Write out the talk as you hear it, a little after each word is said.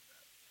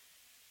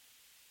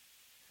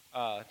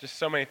Just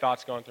so many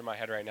thoughts going through my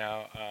head right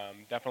now.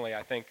 Definitely,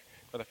 I think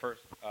for the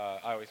first,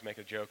 I always make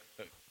a joke.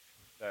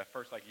 The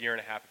first like year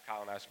and a half of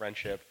Kyle and I's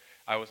friendship,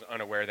 I was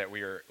unaware that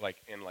we were like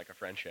in like a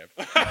friendship.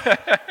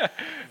 I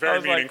Very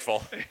was like,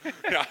 meaningful.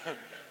 Yeah.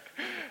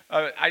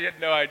 I had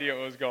no idea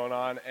what was going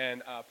on,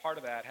 and part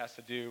of that has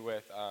to do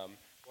with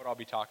what I'll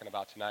be talking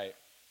about tonight,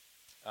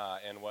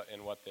 and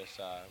what this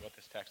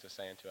text is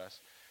saying to us.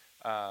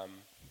 Um,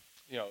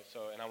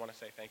 and I want to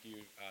say thank you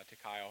to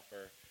Kyle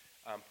for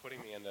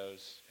putting me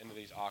into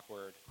these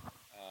awkward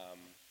um,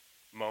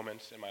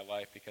 moments in my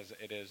life, because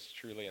it is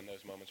truly in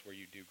those moments where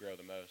you do grow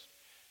the most.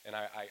 And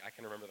I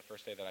can remember the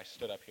first day that I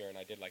stood up here and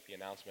I did like the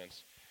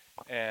announcements,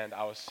 and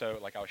I was so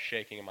like I was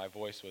shaking and my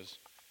voice was,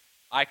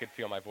 I could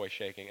feel my voice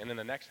shaking. And then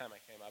the next time I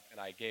came up and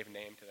I gave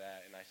name to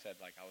that and I said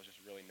like I was just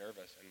really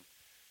nervous. And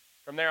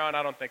from there on,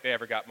 I don't think they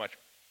ever got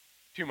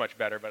too much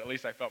better, but at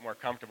least I felt more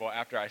comfortable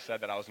after I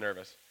said that I was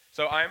nervous.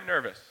 So I'm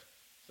nervous.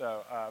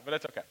 But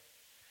it's okay.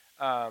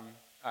 All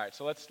right,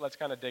 so let's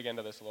kind of dig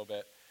into this a little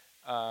bit.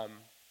 Um,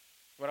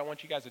 what I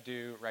want you guys to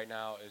do right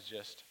now is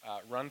just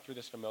run through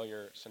this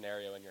familiar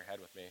scenario in your head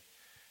with me.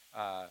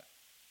 Uh,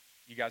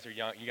 you guys are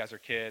young, you guys are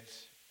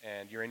kids,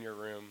 and you're in your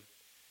room,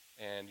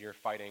 and you're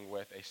fighting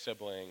with a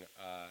sibling,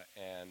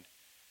 and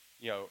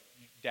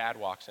dad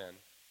walks in,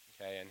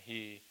 okay, and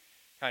he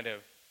kind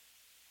of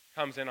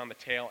comes in on the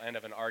tail end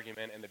of an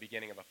argument in the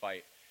beginning of a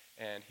fight,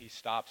 and he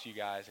stops you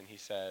guys and he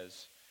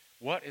says,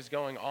 "What is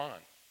going on?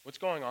 What's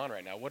going on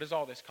right now? What is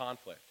all this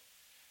conflict?"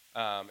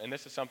 And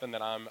this is something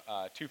that I'm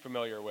too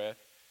familiar with.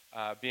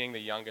 Being the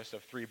youngest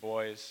of three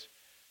boys,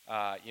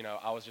 I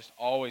was just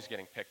always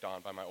getting picked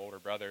on by my older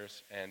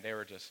brothers, and they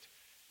were just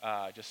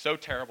so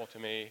terrible to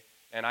me,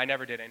 and I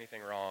never did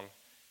anything wrong,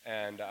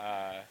 and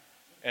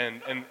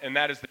and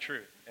that is the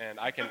truth. And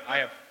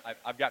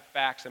I've got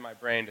facts in my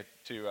brain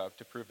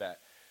to prove that.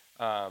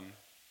 Um,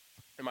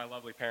 and my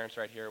lovely parents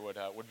right here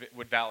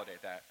would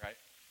validate that, right?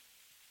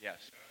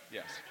 Yes,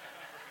 yes.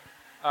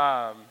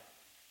 Um,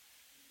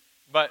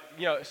 but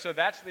so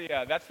that's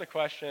the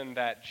question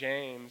that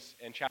James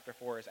in chapter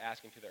 4 is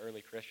asking to the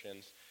early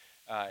Christians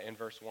in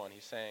verse 1.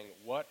 He's saying,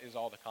 "What is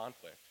all the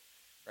conflict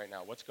right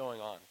now? What's going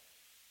on?"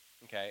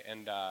 Okay,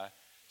 and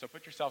so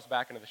put yourselves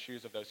back into the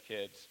shoes of those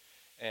kids,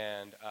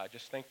 and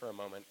just think for a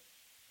moment.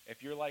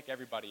 If you're like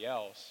everybody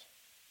else,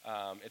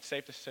 it's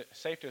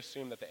safe to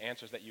assume that the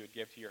answers that you would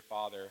give to your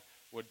father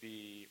would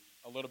be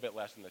a little bit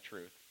less than the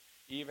truth,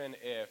 even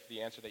if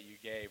the answer that you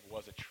gave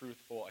was a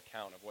truthful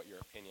account of what your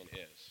opinion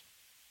is.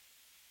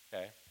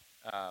 Okay.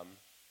 Um,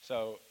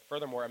 so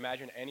furthermore,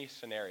 imagine any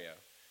scenario.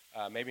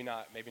 Maybe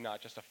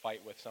not just a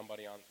fight with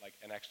somebody on like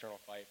an external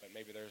fight, but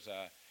maybe there's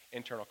a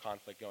internal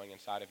conflict going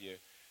inside of you.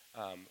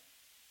 Um,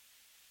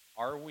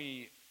 are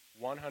we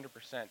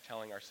 100%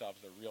 telling ourselves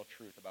the real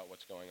truth about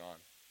what's going on?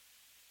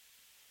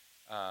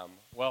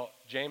 Well,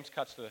 James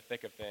cuts to the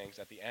thick of things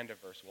at the end of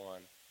verse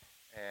 1,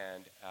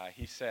 and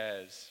he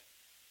says,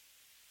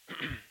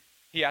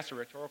 he asks a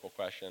rhetorical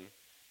question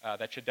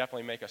that should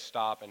definitely make us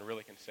stop and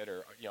really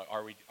consider,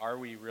 are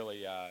we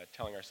really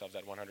telling ourselves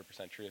that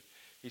 100% truth?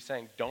 He's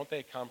saying, don't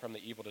they come from the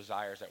evil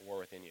desires at war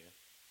within you?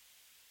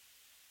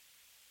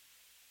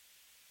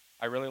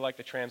 I really like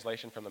the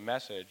translation from the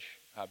Message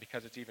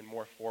because it's even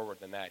more forward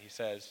than that. He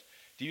says,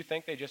 do you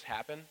think they just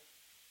happen?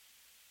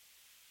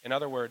 In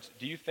other words,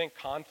 do you think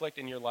conflict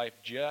in your life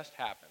just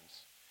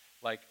happens?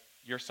 Like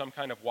you're some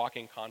kind of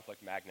walking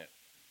conflict magnet,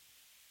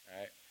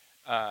 right?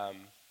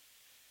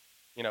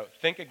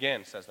 Think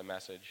again, says the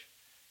Message.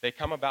 They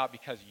come about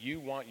because you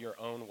want your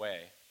own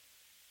way,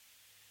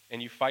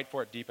 and you fight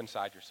for it deep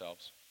inside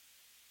yourselves.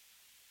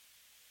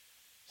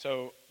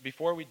 So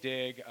before we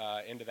dig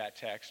into that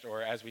text,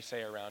 or as we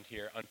say around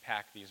here,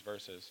 unpack these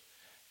verses,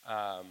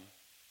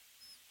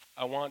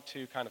 I want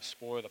to kind of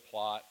spoil the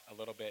plot a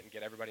little bit and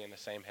get everybody in the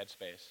same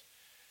headspace.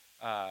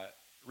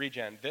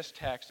 Regen, this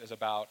text is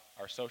about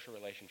our social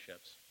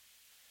relationships.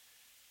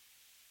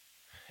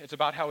 It's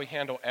about how we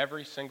handle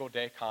every single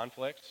day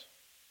conflicts,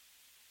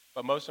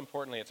 but most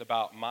importantly, it's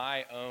about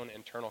my own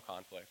internal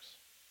conflicts,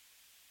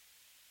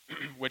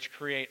 which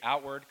create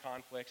outward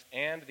conflicts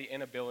and the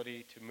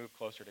inability to move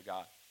closer to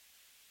God.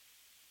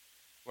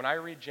 When I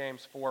read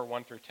James 4,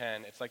 1 through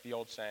 10, it's like the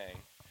old saying,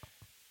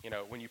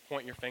 when you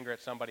point your finger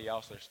at somebody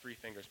else, there's three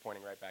fingers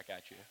pointing right back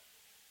at you,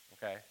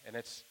 okay? And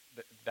that's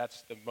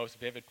the most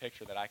vivid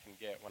picture that I can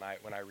get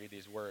when I read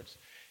these words.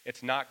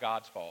 It's not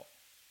God's fault.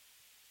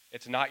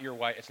 It's not your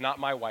wife. It's not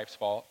my wife's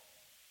fault.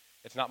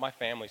 It's not my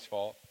family's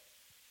fault.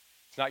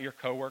 It's not your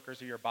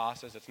coworkers or your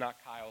bosses. It's not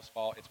Kyle's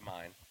fault. It's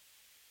mine.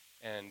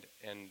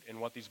 And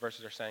what these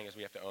verses are saying is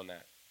we have to own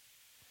that.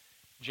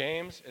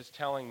 James is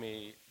telling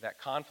me that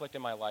conflict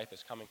in my life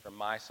is coming from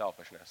my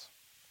selfishness.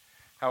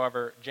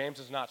 However, James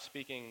is not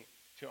speaking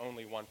to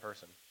only one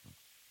person.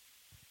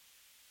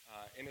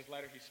 In his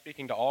letter, he's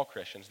speaking to all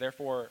Christians.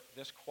 Therefore,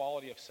 this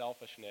quality of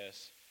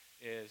selfishness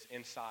is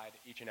inside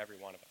each and every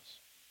one of us.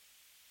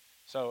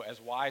 So as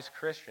wise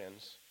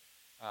Christians,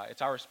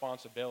 it's our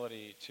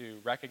responsibility to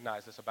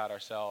recognize this about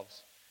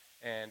ourselves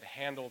and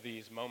handle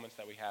these moments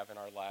that we have in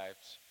our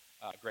lives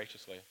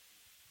graciously.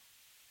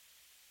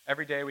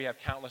 Every day we have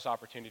countless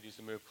opportunities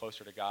to move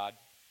closer to God.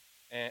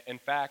 And in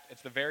fact,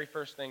 it's the very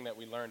first thing that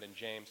we learned in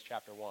James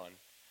chapter 1,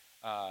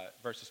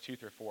 verses 2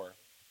 through 4.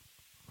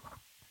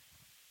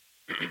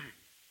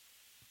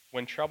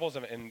 And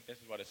this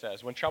is what it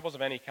says, when troubles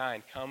of any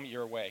kind come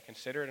your way,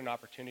 consider it an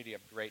opportunity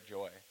of great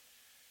joy.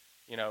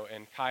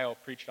 And Kyle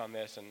preached on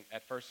this, and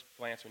at first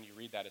glance when you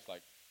read that, it's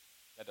like,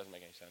 that doesn't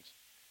make any sense.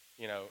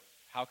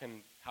 How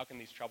can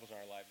these troubles in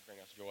our lives bring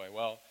us joy?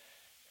 Well,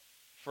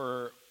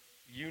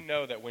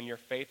 that when your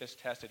faith is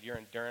tested, your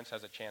endurance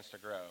has a chance to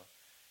grow.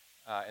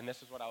 And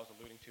this is what I was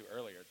alluding to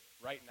earlier.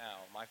 Right now,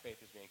 my faith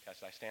is being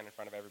tested. I stand in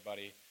front of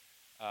everybody,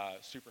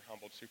 super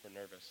humbled, super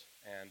nervous.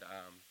 And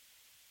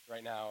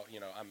right now,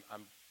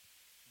 I'm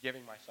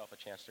giving myself a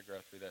chance to grow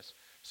through this.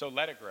 So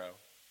let it grow.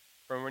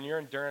 For when your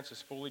endurance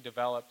is fully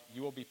developed,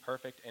 you will be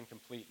perfect and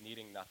complete,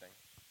 needing nothing.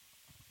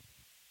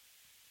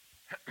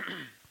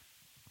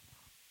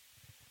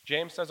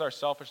 James says our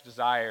selfish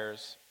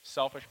desires,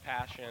 selfish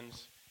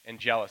passions, and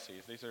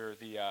jealousies. These are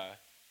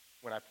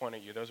when I point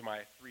at you, those are my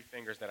three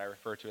fingers that I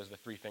refer to as the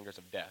three fingers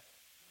of death.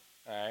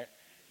 All right?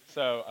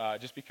 So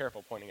just be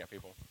careful pointing at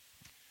people.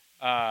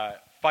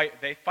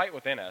 They fight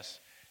within us.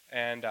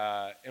 And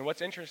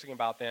what's interesting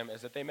about them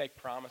is that they make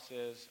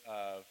promises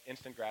of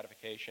instant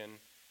gratification.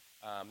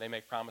 They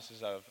make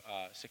promises of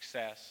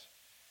success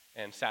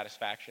and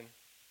satisfaction.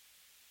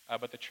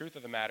 But the truth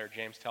of the matter,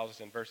 James tells us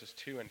in verses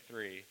 2 and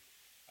 3,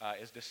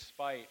 is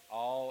despite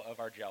all of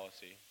our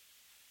jealousy,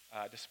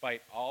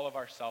 despite all of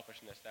our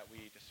selfishness that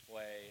we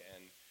display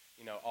and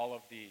all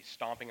of the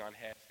stomping on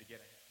heads to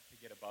get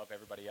above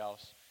everybody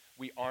else,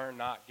 we are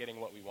not getting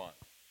what we want.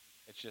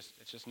 It's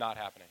just not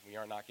happening. We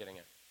are not getting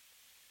it.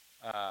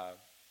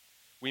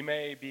 We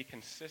may be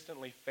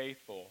consistently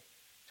faithful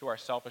to our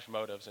selfish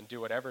motives and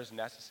do whatever is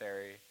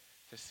necessary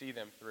to see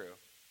them through.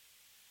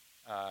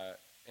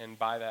 And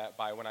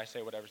by when I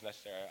say whatever is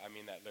necessary, I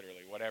mean that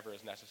literally. Whatever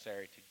is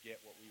necessary to get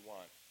what we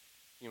want.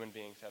 Human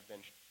beings have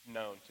been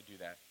known to do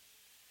that.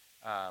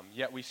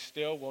 Yet we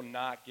still will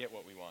not get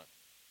what we want.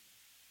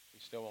 We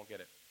still won't get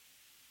it.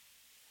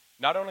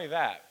 Not only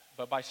that,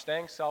 but by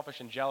staying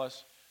selfish and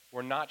jealous,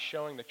 we're not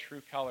showing the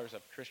true colors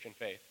of Christian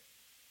faith.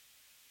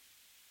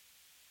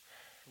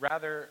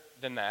 Rather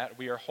than that,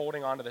 we are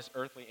holding on to this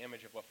earthly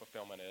image of what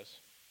fulfillment is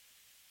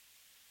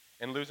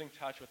and losing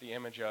touch with the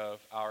image of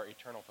our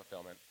eternal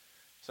fulfillment.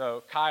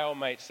 So Kyle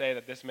might say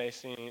that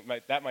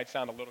that might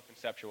sound a little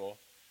conceptual.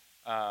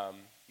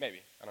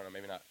 Maybe. I don't know,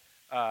 maybe not.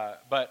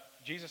 But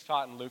Jesus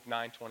taught in Luke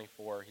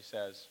 9:24, he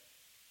says,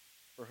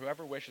 "For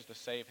whoever wishes to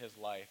save his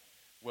life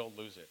will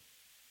lose it.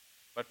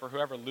 But for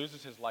whoever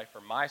loses his life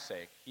for my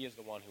sake, he is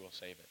the one who will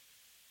save it."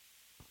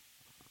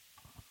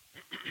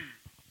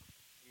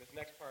 In this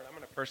next part, I'm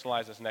going to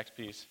personalize this next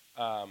piece.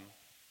 I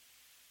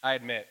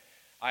admit,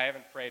 I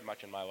haven't prayed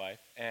much in my life.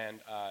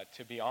 And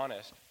to be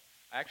honest,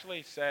 I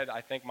actually said,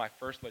 I think, my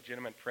first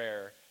legitimate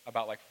prayer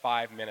about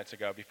 5 minutes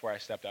ago before I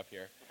stepped up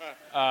here.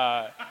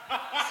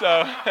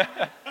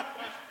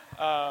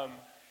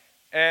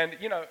 And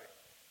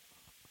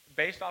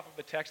based off of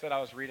the text that I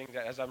was reading,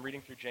 as I'm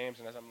reading through James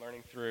and as I'm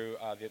learning through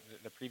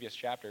the previous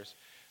chapters,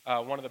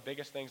 one of the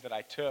biggest things that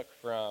I took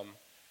from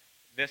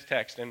this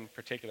text in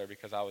particular,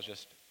 because I was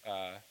just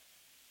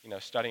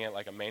studying it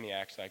like a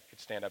maniac so I could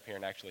stand up here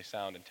and actually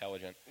sound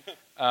intelligent,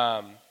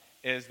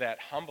 is that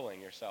humbling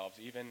yourselves,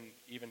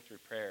 even through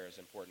prayer, is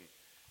important.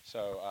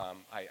 So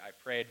I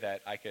prayed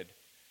that I could,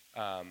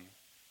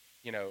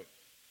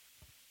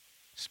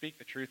 speak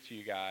the truth to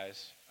you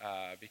guys,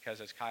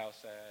 because as Kyle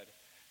said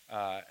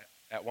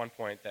at one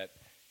point, that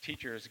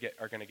teachers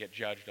are going to get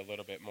judged a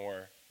little bit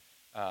more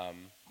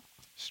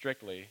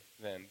strictly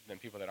than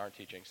people that aren't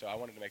teaching. So I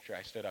wanted to make sure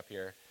I stood up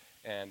here,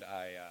 and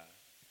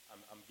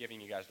I'm giving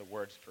you guys the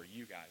words for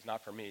you guys,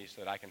 not for me,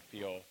 so that I can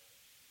feel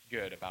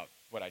good about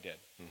what I did.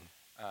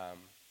 Mm-hmm.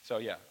 So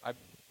yeah, I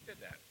did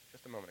that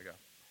just a moment ago.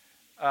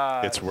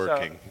 It's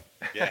working.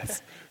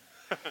 Yes.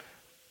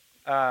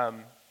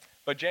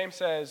 But James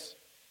says,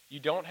 you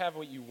don't have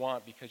what you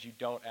want because you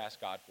don't ask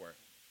God for it.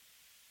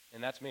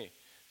 And that's me.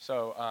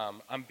 So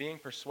I'm being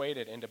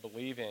persuaded into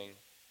believing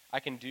I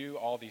can do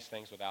all these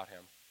things without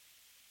him.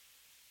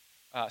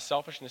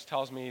 Selfishness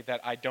tells me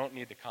that I don't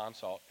need the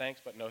consult.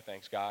 Thanks, but no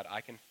thanks, God.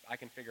 I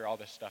can figure all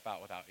this stuff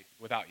out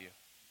without you.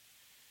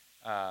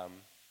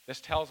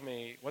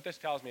 What this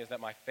tells me is that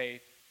my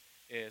faith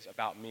is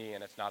about me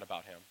and it's not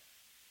about him.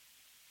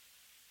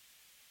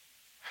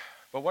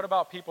 But what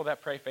about people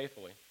that pray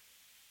faithfully?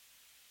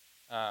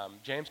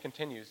 James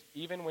continues,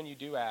 even when you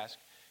do ask,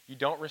 you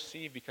don't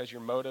receive because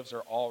your motives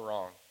are all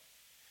wrong.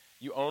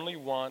 You only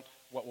want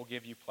what will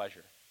give you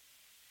pleasure.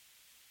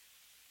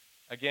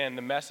 Again,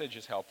 the message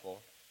is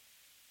helpful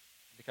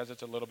because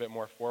it's a little bit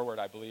more forward,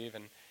 I believe.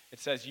 And it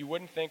says, you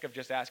wouldn't think of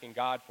just asking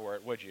God for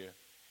it, would you?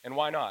 And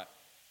why not?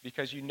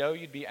 Because you know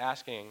you'd be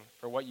asking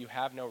for what you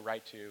have no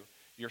right to,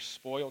 your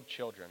spoiled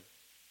children,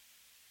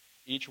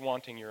 each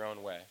wanting your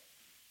own way.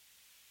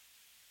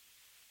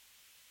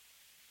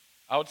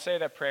 I would say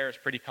that prayer is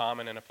pretty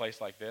common in a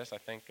place like this. I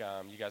think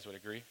you guys would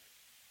agree.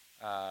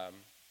 A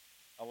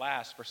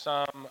alas, for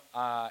some,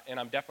 and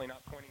I'm definitely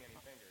not pointing any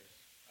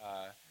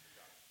fingers,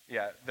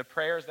 the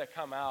prayers that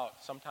come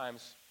out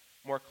sometimes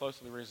more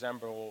closely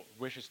resemble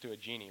wishes to a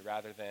genie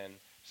rather than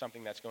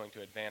something that's going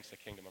to advance the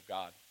kingdom of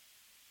God.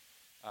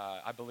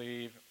 I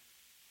believe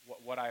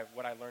what I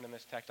learned in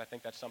this text, I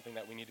think that's something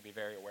that we need to be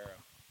very aware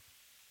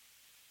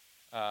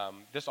of.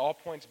 This all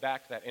points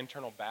back to that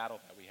internal battle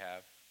that we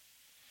have.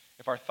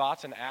 If our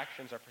thoughts and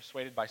actions are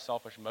persuaded by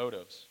selfish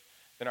motives,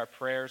 then our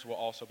prayers will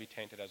also be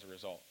tainted as a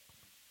result.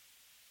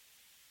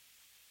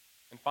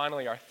 And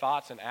finally, our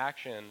thoughts and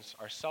actions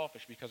are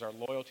selfish because our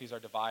loyalties are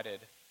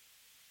divided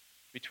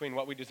between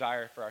what we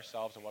desire for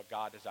ourselves and what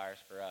God desires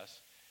for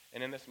us.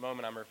 And in this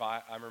moment,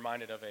 I'm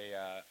reminded of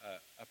a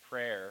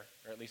prayer,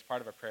 or at least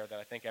part of a prayer that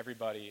I think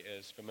everybody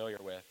is familiar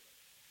with.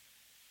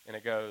 And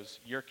it goes,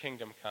 "Your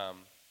kingdom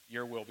come,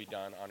 your will be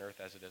done on earth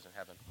as it is in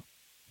heaven."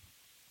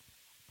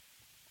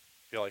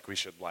 I feel like we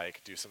should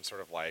do some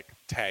sort of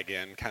tag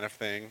in kind of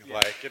thing.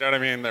 Yeah. You know what I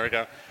mean? There we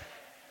go.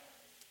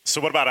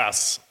 So what about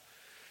us?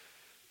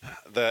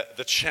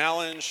 The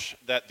challenge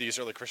that these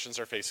early Christians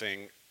are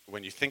facing,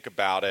 when you think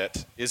about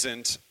it,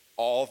 isn't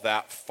all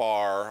that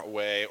far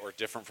away or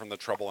different from the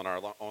trouble in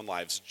our own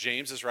lives.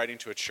 James is writing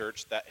to a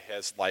church that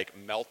has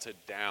melted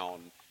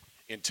down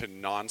into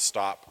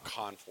nonstop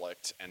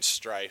conflict and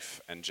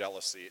strife and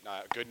jealousy.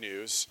 Now, good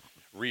news,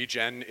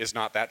 Regen is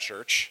not that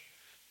church.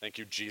 Thank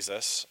you,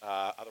 Jesus.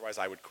 Otherwise,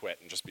 I would quit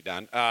and just be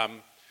done.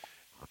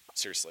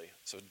 Seriously,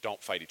 so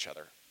don't fight each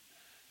other.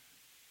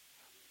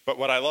 But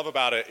what I love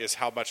about it is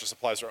how much this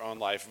applies to our own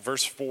life.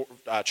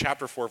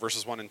 Chapter 4,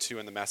 verses 1 and 2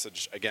 in the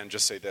Message, again,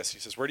 just say this. He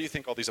says, "Where do you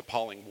think all these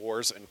appalling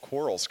wars and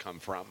quarrels come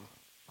from?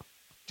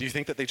 Do you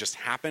think that they just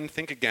happen?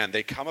 Think again.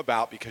 They come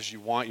about because you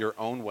want your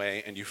own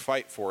way and you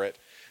fight for it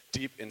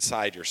deep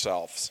inside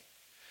yourselves.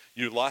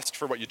 You lust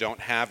for what you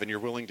don't have and you're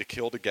willing to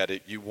kill to get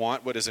it. You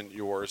want what isn't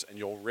yours and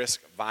you'll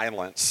risk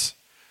violence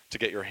to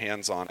get your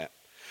hands on it."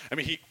 I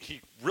mean,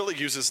 he really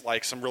uses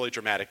some really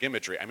dramatic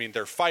imagery. I mean,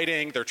 they're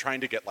fighting, they're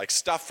trying to get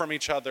stuff from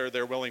each other,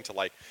 they're willing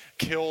to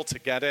kill to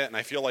get it. And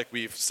I feel like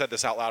we've said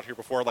this out loud here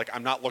before,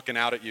 I'm not looking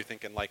out at you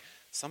thinking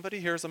somebody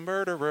here's a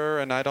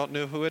murderer and I don't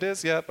know who it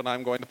is yet, but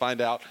I'm going to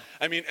find out.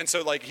 I mean, and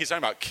so he's talking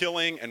about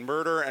killing and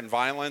murder and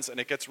violence, and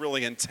it gets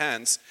really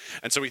intense.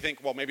 And so we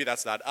think, well, maybe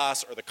that's not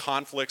us, or the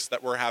conflicts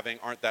that we're having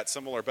aren't that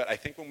similar. But I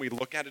think when we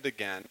look at it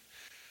again,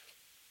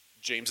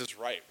 James is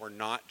right. We're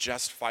not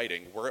just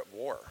fighting, we're at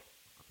war.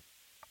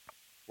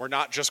 We're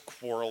not just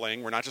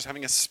quarreling. We're not just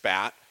having a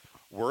spat.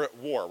 We're at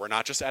war. We're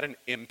not just at an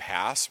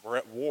impasse. We're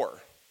at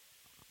war.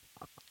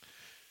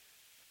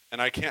 And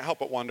I can't help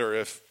but wonder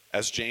if,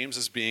 as James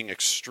is being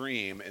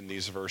extreme in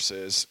these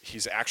verses,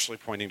 he's actually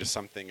pointing to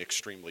something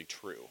extremely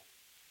true.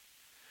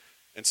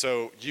 And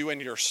so you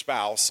and your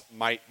spouse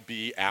might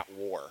be at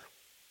war.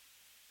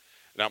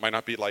 Now, it might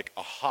not be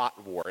a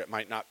hot war. It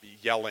might not be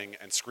yelling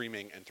and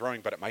screaming and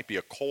throwing, but it might be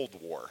a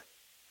cold war.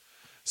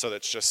 So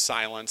that's just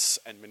silence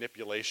and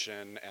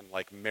manipulation and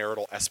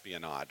marital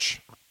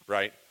espionage,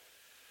 right?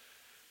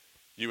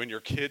 You and your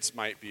kids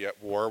might be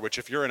at war, which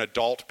if you're an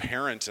adult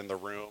parent in the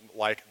room,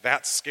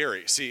 that's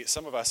scary. See,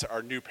 some of us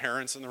are new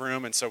parents in the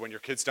room, and so when your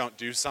kids don't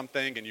do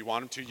something and you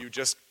want them to, you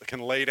just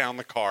can lay down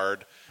the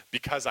card,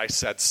 "Because I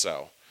said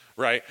so,"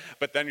 right?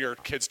 But then your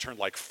kids turn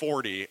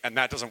 40 and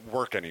that doesn't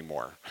work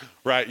anymore,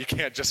 right? You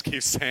can't just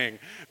keep saying,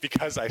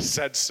 "Because I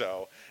said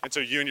so." And so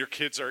you and your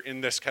kids are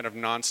in this kind of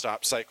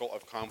nonstop cycle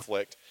of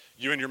conflict.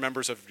 You and your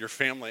members of your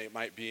family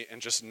might be in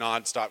just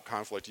nonstop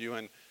conflict. You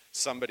and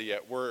somebody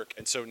at work.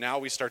 And so now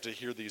we start to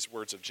hear these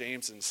words of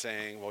James and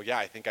saying, well, yeah,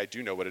 I think I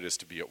do know what it is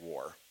to be at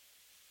war.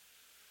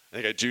 I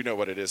think I do know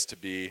what it is to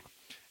be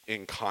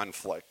in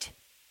conflict.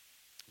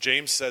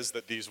 James says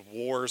that these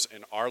wars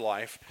in our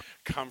life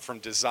come from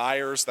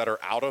desires that are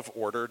out of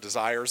order,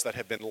 desires that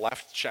have been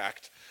left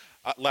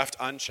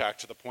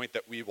unchecked to the point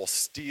that we will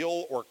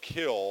steal or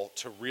kill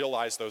to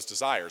realize those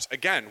desires.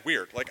 Again,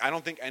 weird. I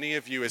don't think any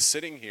of you is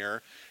sitting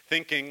here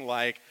thinking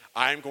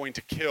I'm going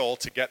to kill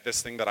to get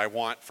this thing that I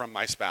want from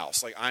my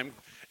spouse. I'm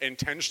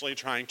intentionally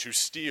trying to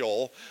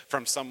steal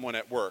from someone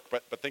at work.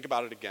 But think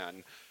about it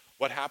again.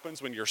 What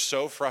happens when you're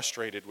so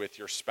frustrated with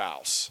your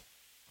spouse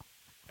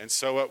and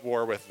so at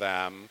war with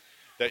them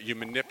that you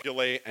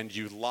manipulate and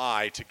you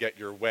lie to get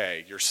your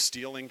way? You're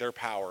stealing their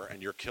power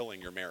and you're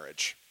killing your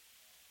marriage.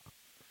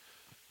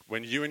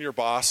 When you and your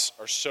boss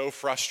are so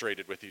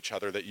frustrated with each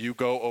other that you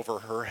go over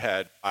her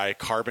head by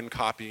carbon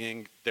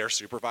copying their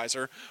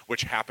supervisor,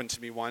 which happened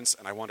to me once,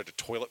 and I wanted to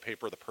toilet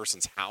paper the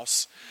person's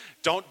house.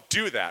 Don't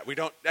do that.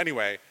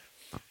 Anyway,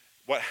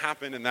 what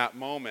happened in that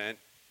moment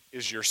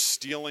is you're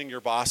stealing your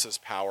boss's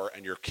power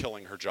and you're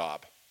killing her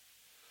job.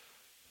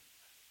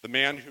 The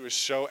man who is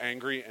so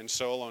angry and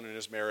so alone in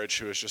his marriage,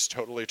 who has just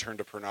totally turned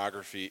to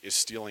pornography, is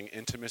stealing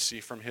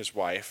intimacy from his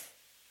wife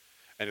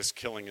and is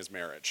killing his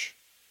marriage.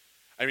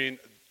 I mean,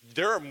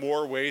 there are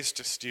more ways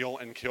to steal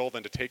and kill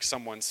than to take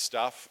someone's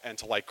stuff and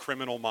to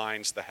criminal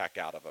minds the heck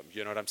out of them.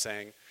 You know what I'm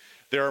saying?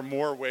 There are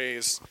more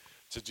ways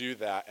to do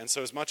that. And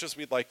so as much as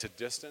we'd like to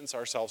distance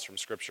ourselves from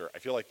Scripture, I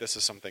feel like this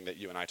is something that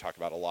you and I talk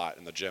about a lot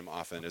in the gym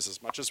often, is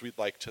as much as we'd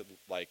like to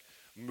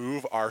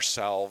move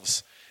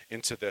ourselves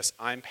into this,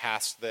 I'm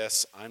past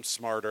this, I'm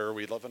smarter,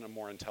 we live in a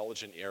more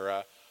intelligent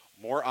era.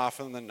 More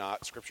often than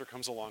not, Scripture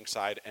comes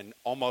alongside and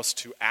almost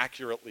to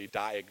accurately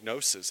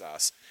diagnoses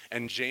us.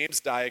 And James'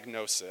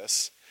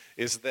 diagnosis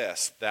is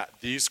this, that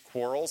these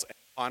quarrels and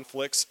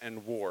conflicts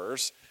and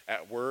wars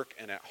at work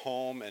and at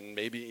home and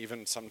maybe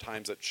even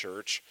sometimes at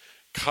church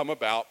come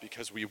about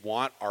because we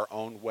want our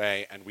own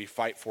way and we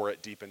fight for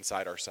it deep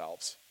inside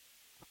ourselves.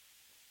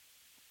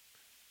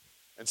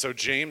 And so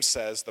James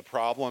says the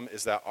problem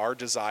is that our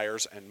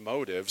desires and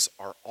motives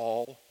are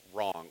all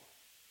wrong.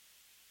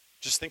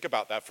 Just think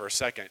about that for a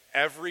second.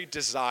 Every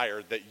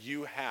desire that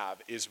you have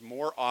is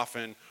more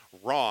often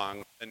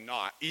wrong than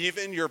not.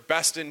 Even your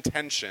best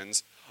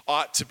intentions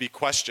ought to be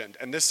questioned.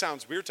 And this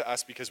sounds weird to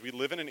us because we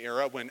live in an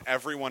era when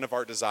every one of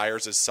our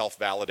desires is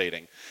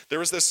self-validating. There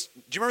was this,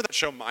 do you remember that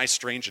show, My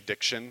Strange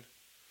Addiction?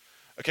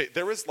 Okay,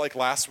 there was like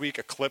last week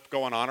a clip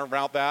going on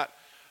around that.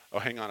 Oh,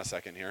 hang on a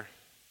second here.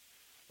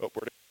 Oh,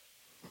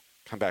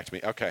 come back to me.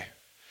 Okay.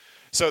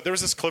 So there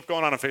was this clip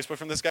going on Facebook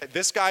from this guy.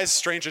 This guy's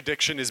strange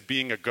addiction is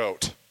being a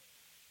goat.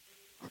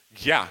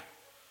 Yeah.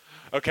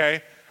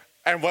 Okay?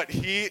 And what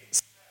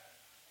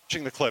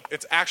watching the clip,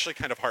 it's actually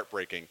kind of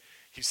heartbreaking.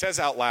 He says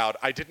out loud,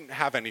 I didn't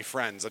have any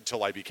friends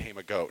until I became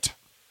a goat.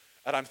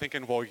 And I'm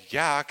thinking, well,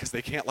 yeah, because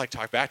they can't, like,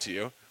 talk back to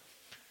you.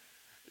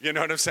 You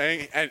know what I'm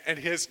saying? And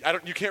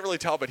you can't really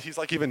tell, but he's,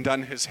 like, even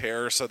done his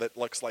hair so that it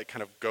looks like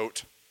kind of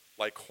goat,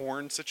 like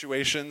horn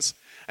situations.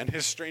 And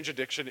his strange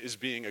addiction is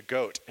being a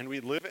goat. And we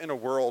live in a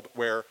world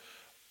where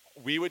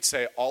we would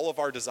say all of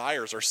our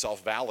desires are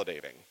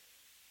self-validating.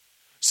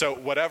 So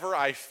whatever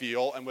I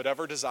feel and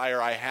whatever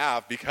desire I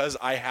have, because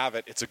I have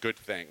it, it's a good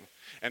thing.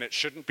 And it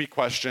shouldn't be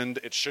questioned.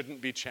 It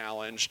shouldn't be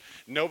challenged.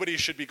 Nobody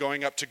should be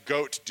going up to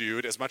goat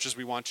dude as much as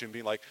we want to and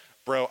being like,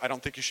 bro, I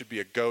don't think you should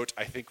be a goat.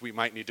 I think we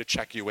might need to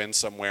check you in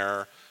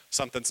somewhere.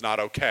 Something's not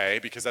okay,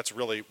 because that's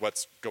really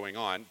what's going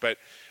on. But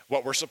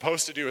what we're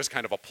supposed to do is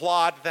kind of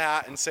applaud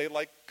that and say,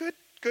 like,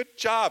 good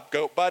job,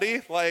 goat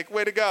buddy. Like,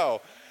 way to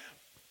go.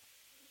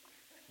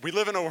 We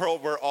live in a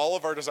world where all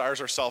of our desires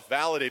are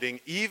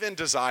self-validating. Even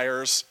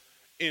desires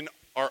in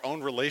our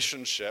own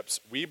relationships,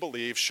 we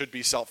believe, should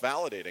be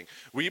self-validating.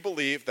 We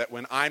believe that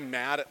when I'm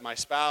mad at my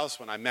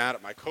spouse, when I'm mad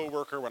at my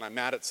coworker, when I'm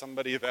mad at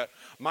somebody, that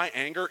my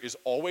anger is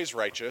always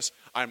righteous,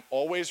 I'm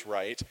always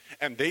right,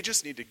 and they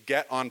just need to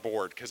get on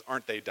board, because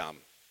aren't they dumb?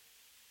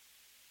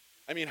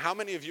 I mean, how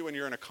many of you, when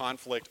you're in a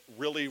conflict,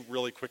 really,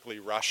 really quickly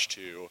rush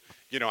to,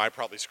 I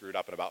probably screwed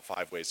up in about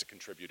 5 ways that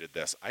contributed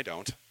this? I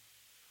don't.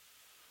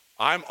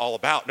 I'm all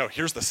about, no,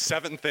 here's the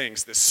 7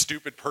 things this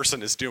stupid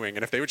person is doing,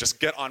 and if they would just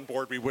get on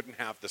board, we wouldn't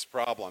have this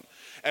problem.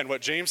 And what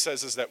James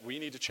says is that we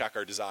need to check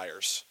our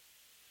desires.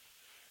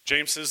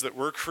 James says that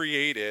we're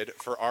created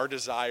for our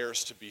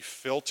desires to be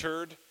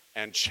filtered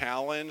and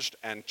challenged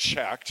and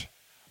checked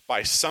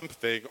by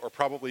something, or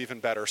probably even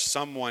better,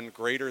 someone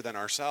greater than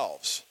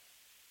ourselves.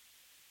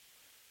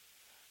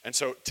 And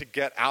so to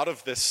get out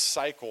of this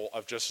cycle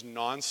of just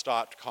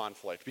nonstop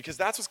conflict, because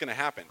that's what's going to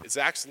happen.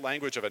 Zach's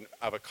language of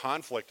a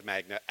conflict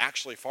magnet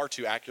actually far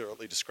too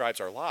accurately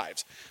describes our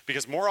lives.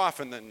 Because more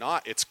often than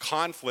not, it's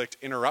conflict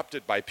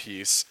interrupted by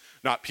peace,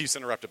 not peace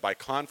interrupted by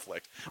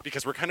conflict.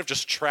 Because we're kind of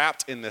just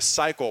trapped in this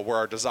cycle where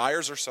our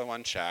desires are so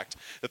unchecked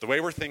that the way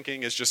we're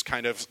thinking is just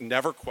kind of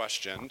never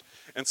questioned.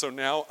 And so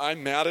now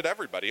I'm mad at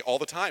everybody all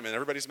the time, and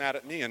everybody's mad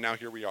at me, and now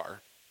here we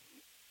are.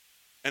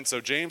 And so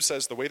James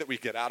says the way that we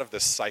get out of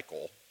this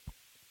cycle,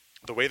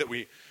 the way that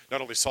we not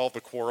only solve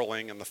the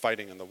quarreling and the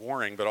fighting and the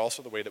warring, but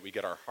also the way that we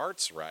get our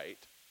hearts right,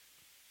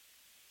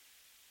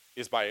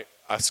 is by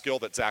a skill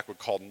that Zach would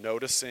call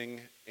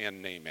noticing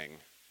and naming.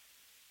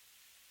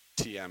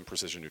 TM,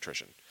 precision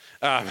nutrition.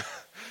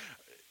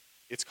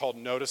 It's called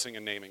noticing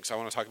and naming. So I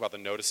want to talk about the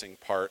noticing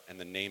part, and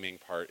the naming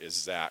part is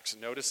Zach's.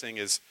 Noticing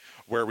is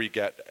where we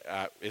get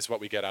is what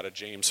we get out of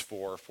James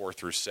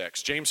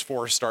 4:4-6. James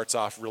 4 starts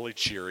off really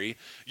cheery.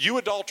 You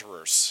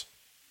adulterers.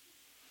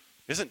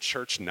 Isn't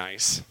church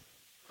nice?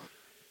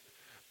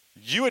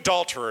 You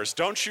adulterers,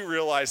 don't you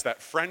realize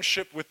that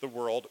friendship with the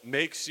world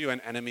makes you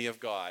an enemy of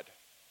God?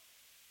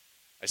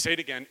 I say it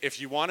again, if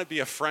you want to be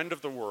a friend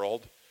of the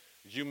world,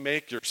 you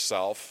make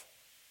yourself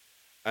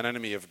an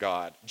enemy of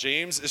God.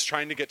 James is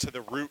trying to get to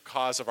the root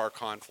cause of our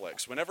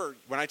conflicts. When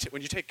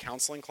you take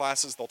counseling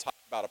classes, they'll talk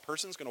about a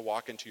person's going to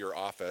walk into your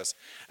office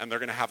and they're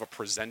going to have a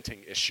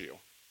presenting issue.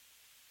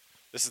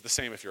 This is the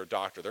same if you're a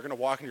doctor. They're going to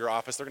walk into your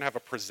office, they're going to have a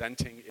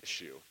presenting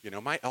issue.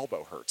 My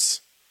elbow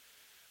hurts.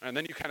 And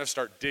then you kind of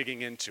start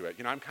digging into it.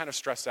 I'm kind of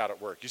stressed out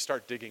at work. You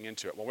start digging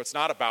into it. Well, it's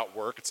not about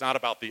work. It's not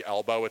about the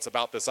elbow. It's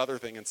about this other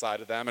thing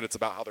inside of them, and it's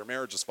about how their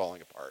marriage is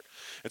falling apart.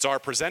 And so our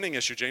presenting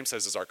issue, James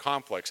says, is our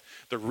conflicts.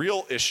 The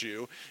real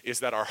issue is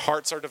that our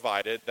hearts are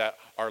divided, that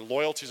our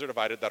loyalties are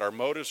divided, that our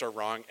motives are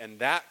wrong, and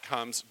that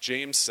comes,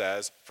 James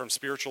says, from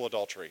spiritual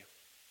adultery.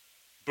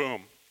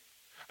 Boom.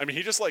 I mean,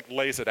 he just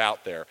lays it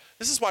out there.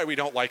 This is why we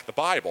don't like the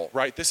Bible,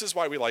 right? This is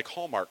why we like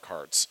Hallmark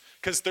cards,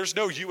 because there's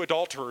no you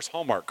adulterers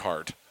Hallmark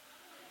card.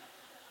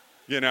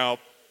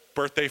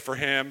 Birthday for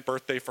him,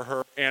 birthday for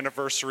her,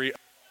 anniversary.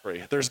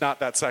 There's not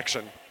that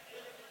section.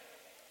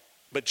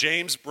 But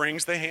James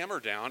brings the hammer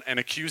down and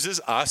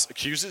accuses us,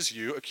 accuses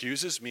you,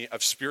 accuses me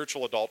of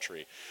spiritual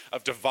adultery,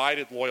 of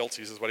divided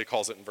loyalties is what he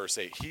calls it in verse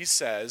 8. He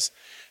says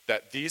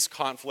that these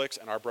conflicts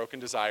and our broken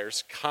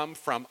desires come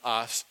from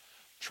us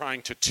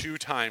trying to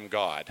two-time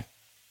God.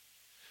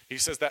 He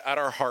says that at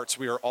our hearts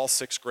we are all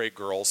sixth grade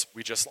girls.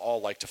 We just all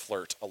like to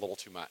flirt a little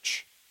too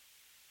much.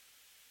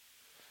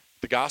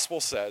 The gospel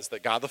says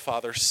that God the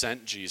Father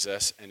sent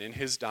Jesus, and in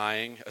his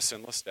dying a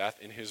sinless death,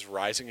 in his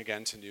rising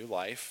again to new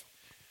life,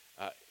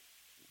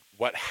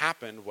 what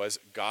happened was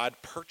God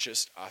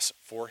purchased us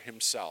for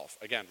himself.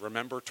 Again,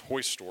 remember Toy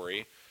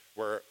Story,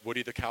 where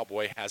Woody the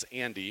cowboy has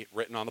Andy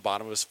written on the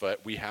bottom of his foot.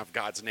 We have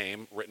God's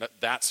name written.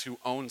 That's who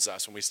owns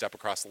us when we step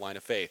across the line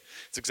of faith.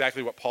 It's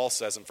exactly what Paul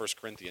says in 1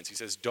 Corinthians. He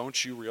says,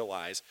 don't you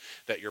realize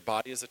that your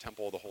body is a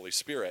temple of the Holy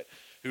Spirit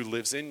who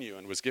lives in you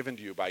and was given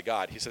to you by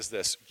God? He says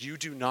this, you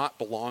do not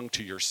belong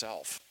to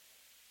yourself.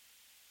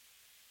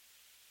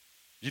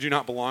 You do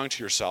not belong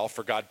to yourself,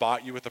 for God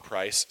bought you with a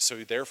price, so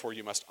therefore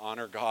you must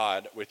honor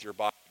God with your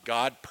body.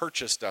 God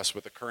purchased us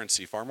with a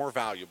currency far more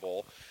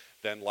valuable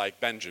than like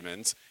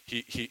Benjamin's.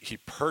 He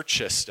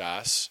purchased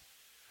us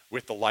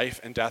with the life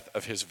and death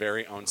of his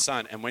very own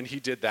son. And when he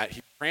did that,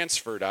 he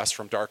transferred us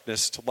from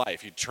darkness to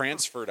life. He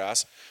transferred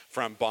us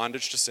from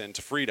bondage to sin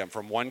to freedom,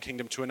 from one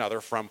kingdom to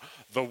another, from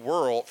the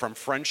world, from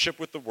friendship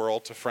with the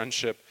world to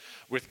friendship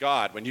with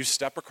God. When you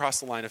step across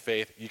the line of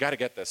faith, you got to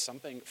get this.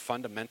 Something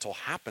fundamental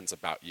happens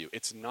about you.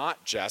 It's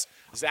not just,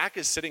 Zach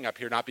is sitting up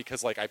here not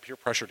because like I peer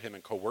pressured him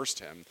and coerced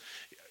him.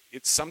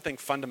 It's something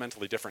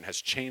fundamentally different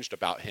has changed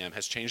about him,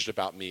 has changed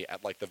about me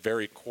at like the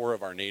very core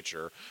of our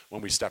nature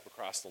when we step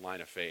across the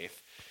line of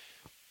faith.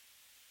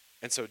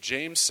 And so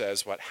James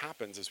says what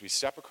happens is we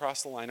step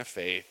across the line of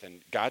faith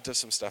and God does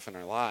some stuff in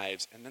our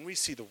lives, and then we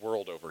see the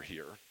world over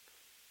here.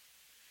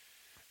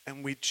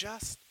 And we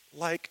just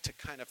like to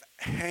kind of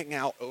hang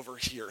out over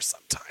here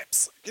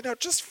sometimes,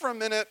 just for a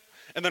minute,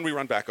 and then we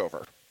run back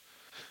over.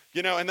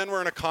 And then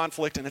we're in a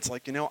conflict, and it's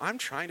like, I'm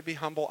trying to be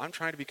humble, I'm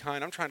trying to be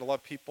kind, I'm trying to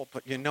love people,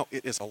 but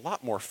it is a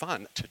lot more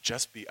fun to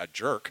just be a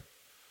jerk.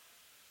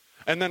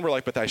 And then we're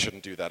like, but I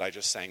shouldn't do that. I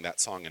just sang that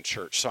song in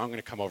church, so I'm going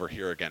to come over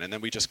here again. And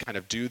then we just kind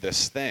of do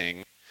this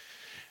thing.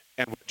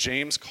 And what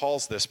James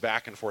calls this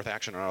back and forth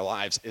action in our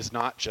lives is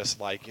not just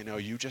like,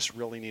 you just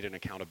really need an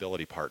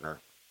accountability partner.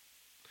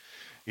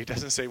 He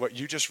doesn't say what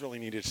you just really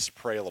need is to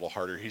pray a little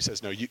harder. He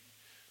says, no,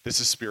 this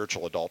is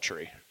spiritual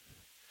adultery.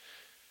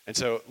 And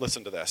so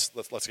listen to this.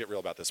 Let's get real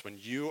about this. When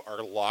you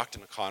are locked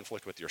in a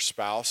conflict with your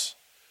spouse,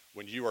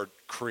 when you are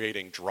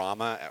creating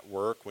drama at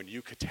work, when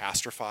you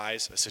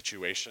catastrophize a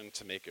situation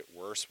to make it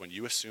worse, when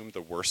you assume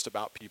the worst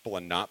about people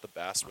and not the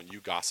best, when you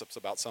gossip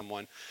about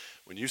someone,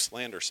 when you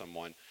slander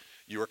someone,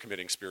 you are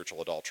committing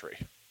spiritual adultery.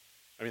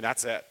 I mean,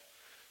 that's it.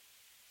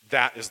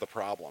 That is the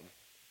problem.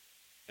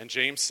 And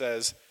James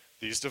says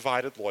these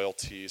divided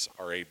loyalties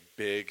are a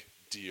big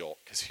deal.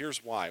 Because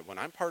here's why. When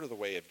I'm part of the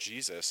way of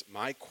Jesus,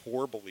 my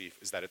core belief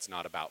is that it's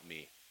not about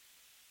me.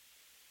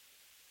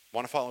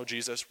 Want to follow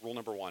Jesus? Rule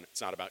number one,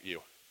 it's not about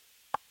you.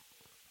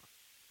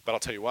 But I'll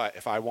tell you what,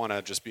 if I want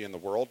to just be in the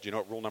world, you know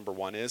what rule number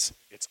one is?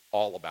 It's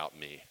all about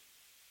me.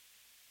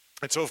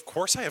 And so of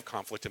course I have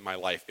conflict in my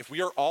life. If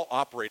we are all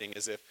operating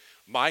as if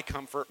my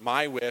comfort,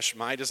 my wish,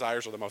 my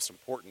desires are the most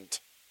important,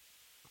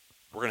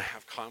 we're going to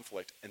have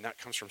conflict, and that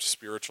comes from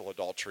spiritual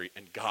adultery,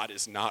 and God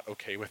is not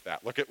okay with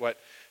that. Look at what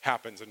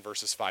happens in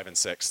verses 5 and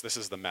 6. This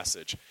is the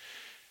message.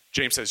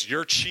 James says,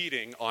 you're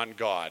cheating on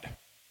God.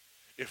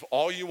 If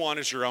all you want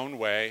is your own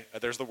way,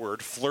 there's the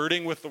word,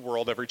 flirting with the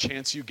world every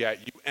chance you get,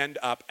 you end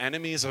up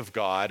enemies of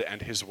God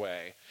and his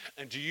way.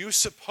 And do you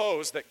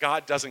suppose that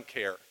God doesn't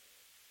care?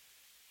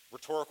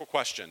 Rhetorical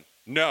question.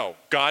 No,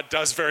 God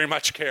does very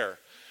much care.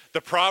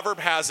 The proverb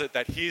has it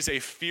that he's a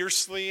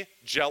fiercely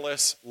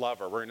jealous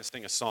lover. We're going to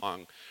sing a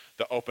song.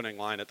 The opening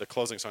line at the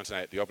closing song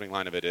tonight, the opening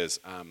line of it is,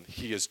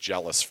 he is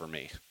jealous for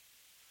me.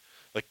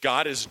 Like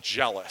God is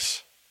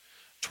jealous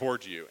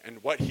toward you.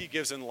 And what he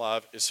gives in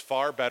love is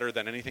far better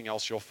than anything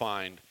else you'll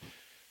find.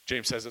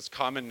 James says it's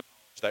common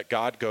knowledge that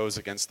God goes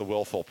against the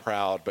willful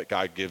proud, but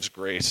God gives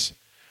grace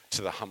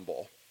to the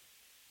humble.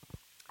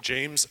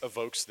 James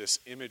evokes this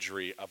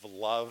imagery of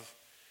love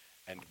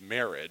and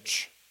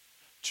marriage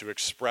to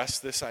express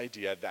this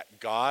idea that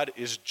God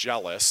is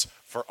jealous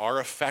for our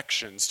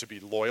affections to be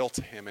loyal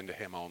to him and to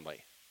him only.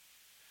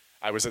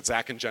 I was at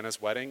Zach and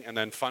Jenna's wedding, and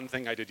then fun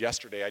thing I did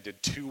yesterday, I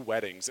did 2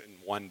 weddings in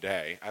one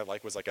day. I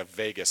was like a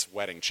Vegas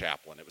wedding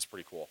chaplain. It was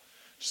pretty cool.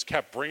 Just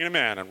kept bringing them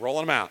in and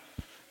rolling them out.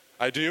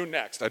 I do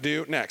next.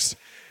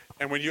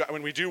 And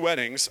when we do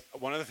weddings,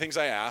 one of the things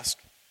I ask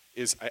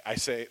is I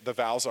say the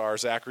vows are,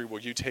 Zachary, will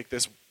you take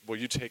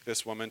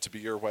this woman to be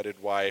your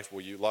wedded wife?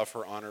 Will you love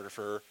her, honor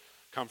her,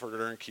 comfort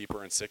her, and keep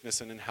her in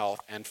sickness and in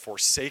health, and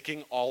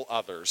forsaking all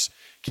others,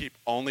 keep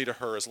only to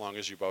her as long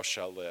as you both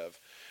shall live?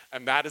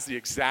 And that is the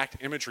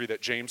exact imagery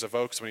that James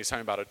evokes when he's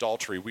talking about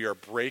adultery. We are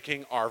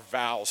breaking our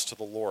vows to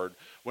the Lord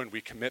when we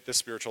commit this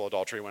spiritual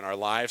adultery, when our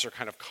lives are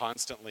kind of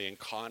constantly in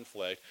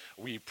conflict.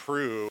 We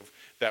prove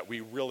that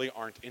we really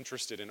aren't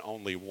interested in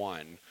only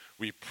one.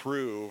 we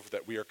prove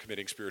that we are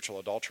committing spiritual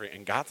adultery,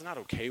 and God's not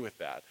okay with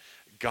that.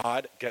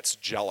 God gets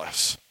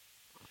jealous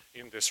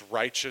in this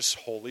righteous,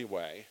 holy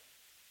way.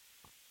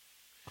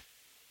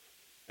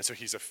 And so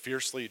he's a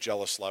fiercely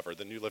jealous lover.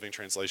 The New Living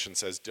Translation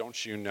says,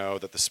 don't you know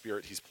that the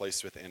Spirit he's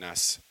placed within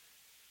us,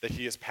 that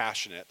he is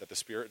passionate, that the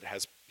Spirit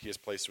he has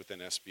placed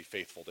within us be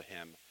faithful to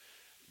him.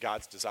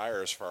 God's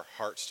desire is for our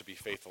hearts to be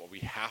faithful.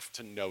 We have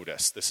to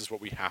notice. This is what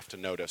we have to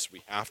notice.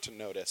 We have to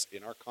notice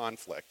in our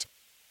conflict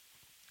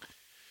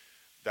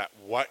that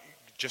what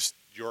just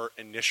your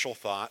initial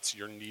thoughts,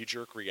 your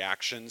knee-jerk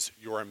reactions,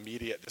 your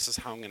immediate, this is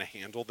how I'm going to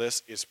handle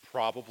this, is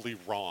probably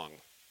wrong.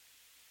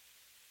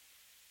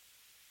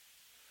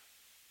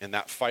 In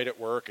that fight at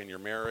work, in your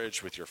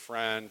marriage, with your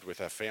friend, with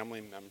a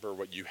family member,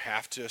 what you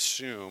have to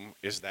assume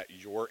is that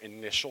your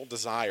initial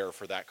desire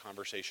for that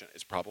conversation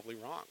is probably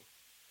wrong.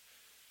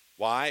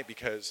 Why?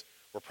 Because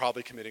we're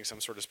probably committing some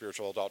sort of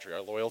spiritual adultery.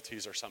 Our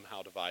loyalties are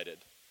somehow divided.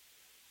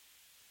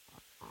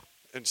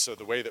 And so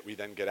the way that we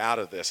then get out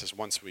of this is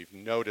once we've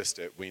noticed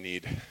it, we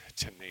need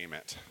to name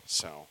it.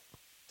 So,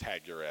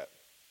 tag, you're it.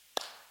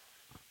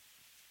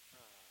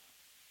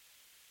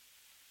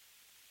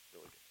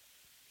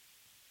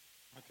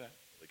 What's that?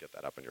 Really get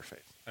that up in your face.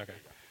 Okay.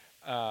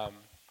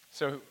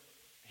 So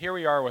here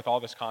we are with all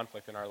this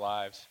conflict in our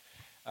lives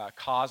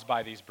caused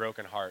by these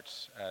broken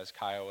hearts, as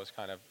Kyle was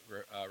kind of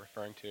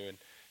referring to. And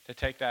to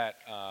take that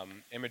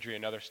imagery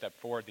another step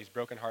forward, these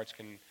broken hearts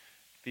can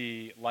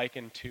be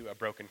likened to a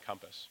broken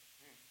compass.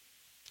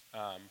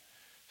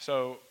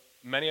 So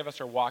many of us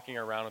are walking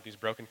around with these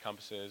broken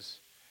compasses,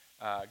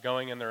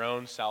 going in their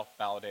own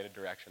self-validated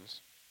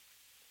directions.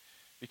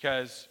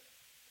 Because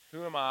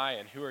who am I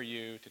and who are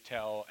you to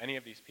tell any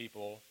of these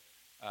people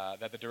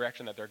that the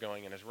direction that they're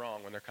going in is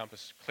wrong when their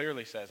compass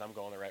clearly says I'm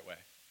going the right way?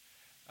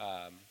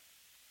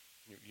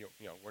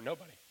 We're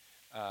nobody.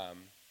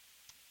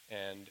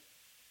 And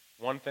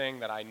one thing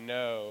that I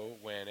know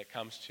when it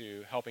comes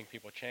to helping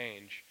people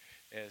change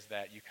is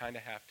that you kind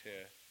of have to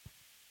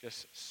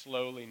just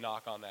slowly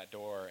knock on that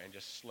door and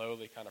just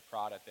slowly kind of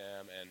prod at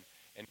them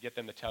and get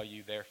them to tell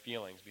you their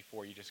feelings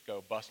before you just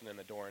go busting in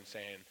the door and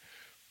saying,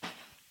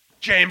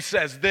 James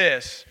says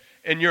this,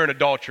 and you're an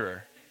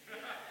adulterer.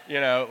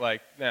 No.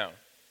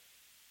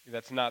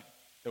 That's not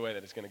the way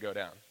that it's going to go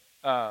down.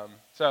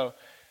 So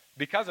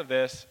because of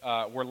this,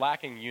 we're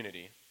lacking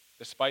unity,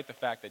 despite the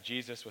fact that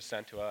Jesus was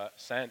sent to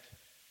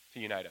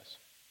unite us.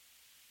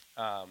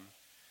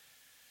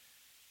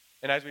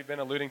 And as we've been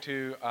alluding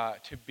to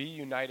be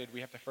united, we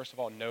have to first of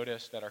all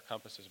notice that our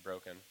compass is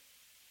broken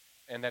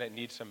and that it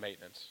needs some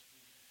maintenance.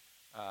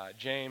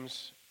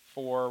 James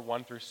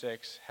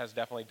 4:1-6 has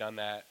definitely done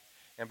that.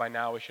 And by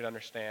now we should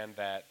understand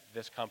that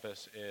this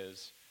compass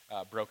is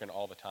broken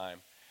all the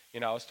time.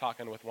 I was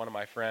talking with one of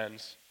my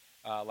friends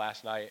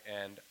last night,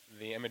 and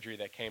the imagery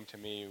that came to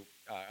me,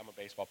 I'm a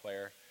baseball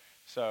player.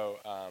 So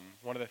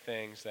one of the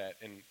things that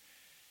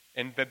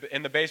in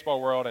the baseball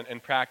world and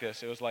in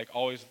practice, it was like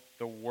always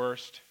the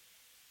worst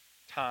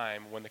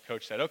time when the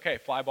coach said, okay,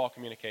 fly ball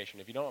communication.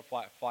 If you don't know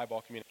what fly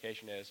ball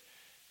communication is,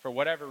 for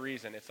whatever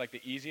reason, it's like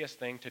the easiest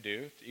thing to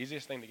do, the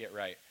easiest thing to get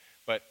right.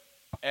 But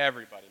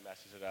everybody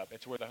messes it up.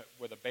 It's where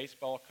the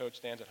baseball coach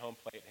stands at home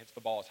plate and hits the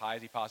ball as high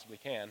as he possibly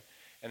can,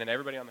 and then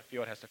everybody on the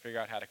field has to figure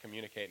out how to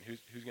communicate and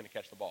who's going to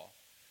catch the ball.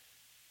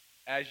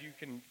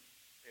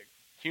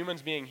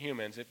 Humans being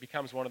humans, it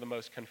becomes one of the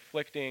most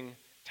conflicting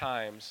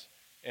times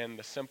in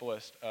the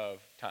simplest of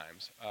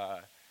times.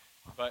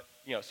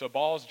 So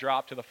balls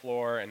drop to the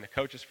floor, and the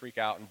coaches freak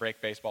out and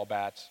break baseball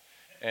bats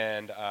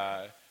and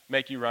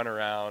make you run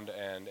around,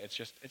 and it's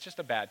just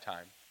a bad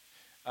time.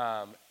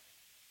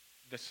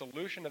 The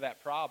solution to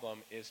that problem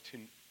is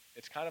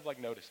it's kind of like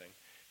noticing.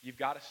 You've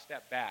got to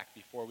step back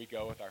before we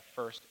go with our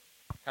first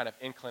kind of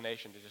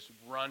inclination to just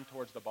run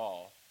towards the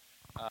ball.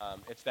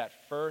 It's that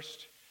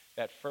first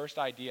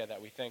idea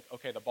that we think,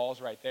 okay, the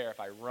ball's right there. If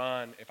I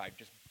run, if I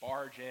just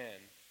barge in,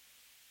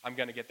 I'm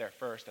going to get there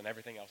first, and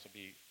everything else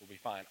will be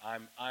fine.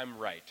 I'm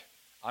right.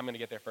 I'm going to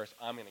get there first.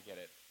 I'm going to get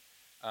it.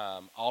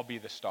 I'll be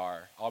the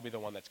star. I'll be the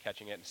one that's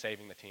catching it and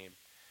saving the team.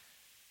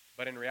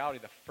 But in reality,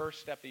 the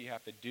first step that you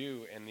have to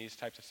do in these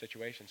types of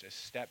situations is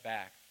step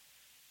back,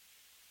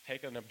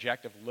 take an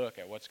objective look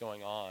at what's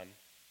going on,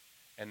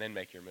 and then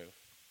make your move.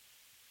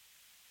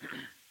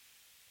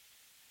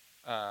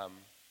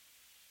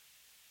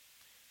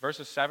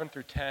 Verses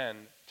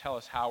 7-10 tell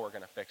us how we're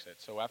going to fix it.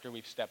 So after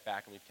we've stepped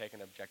back and we've taken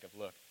an objective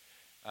look,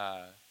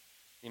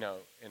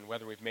 and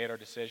whether we've made our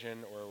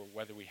decision or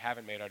whether we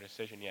haven't made our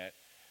decision yet,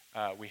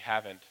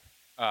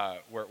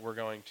 we're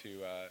going to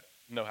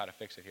know how to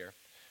fix it here.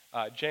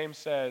 James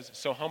says,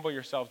 so humble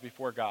yourselves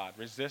before God,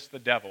 resist the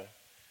devil,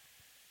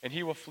 and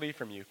he will flee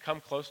from you.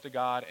 Come close to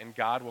God, and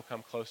God will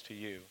come close to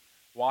you.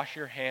 Wash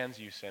your hands,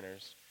 you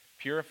sinners.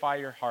 Purify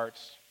your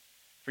hearts,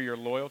 for your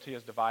loyalty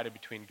is divided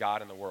between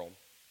God and the world.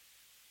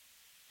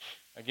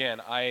 Again,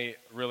 I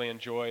really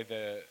enjoy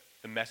the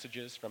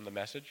messages from the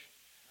Message.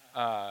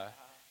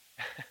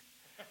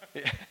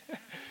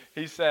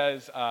 He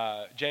says,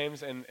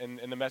 James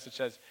in the Message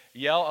says,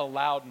 yell a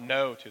loud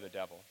no to the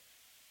devil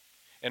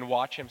and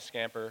watch him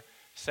scamper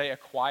say a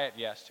quiet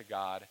yes to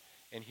God,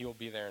 and he will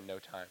be there in no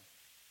time.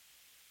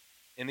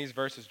 In these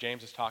verses,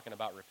 James is talking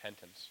about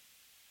repentance.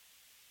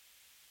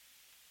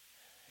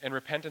 And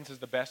repentance is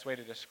the best way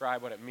to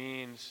describe what it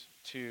means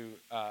to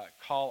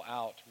call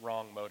out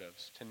wrong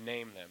motives, to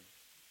name them.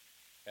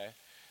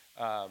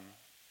 Okay?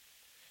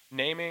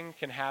 Naming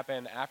can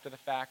happen after the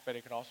fact, but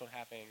it can also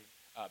happen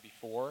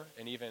before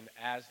and even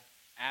as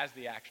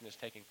the action is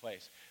taking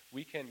place.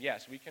 We can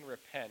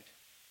repent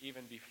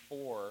even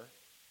before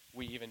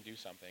we even do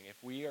something.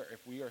 If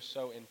we are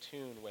so in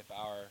tune with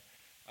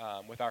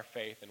our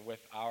faith and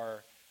with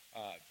our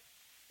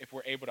if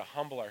we're able to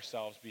humble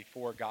ourselves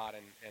before God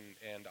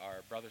and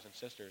our brothers and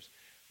sisters,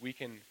 we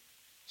can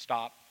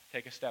stop,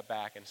 take a step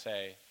back, and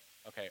say,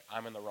 okay,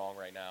 I'm in the wrong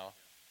right now.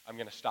 I'm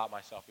going to stop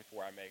myself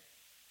before I make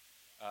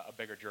a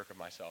bigger jerk of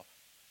myself.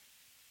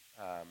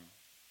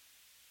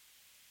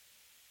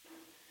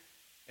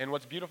 And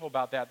what's beautiful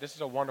about that, this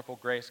is a wonderful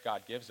grace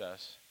God gives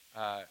us.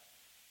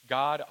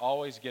 God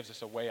always gives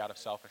us a way out of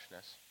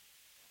selfishness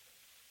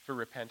through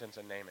repentance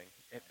and naming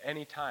at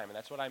any time. And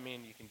that's what I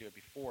mean. You can do it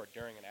before,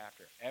 during, and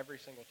after. Every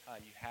single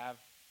time you have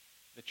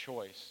the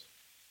choice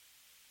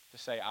to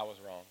say, I was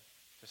wrong,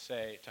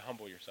 to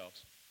humble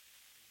yourselves.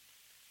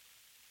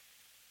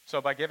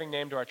 So by giving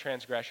name to our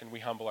transgression, we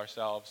humble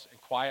ourselves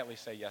and quietly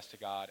say yes to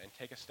God and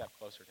take a step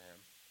closer to him.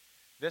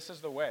 This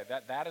is the way.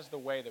 That is the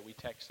way that we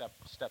take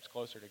steps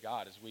closer to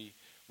God, is we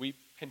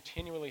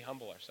continually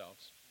humble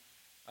ourselves.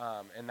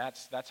 And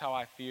that's how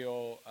I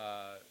feel,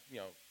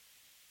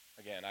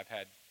 again,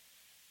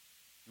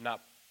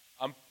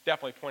 I'm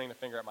definitely pointing the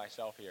finger at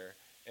myself here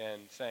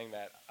and saying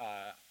that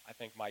I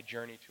think my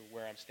journey to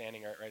where I'm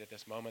standing right at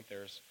this moment,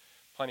 there's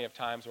plenty of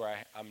times where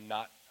I'm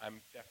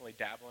definitely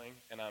dabbling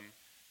and I'm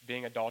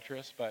being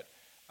adulterous, but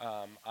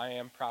I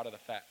am proud of the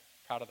fact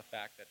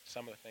that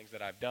some of the things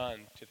that I've done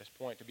to this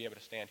point to be able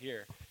to stand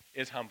here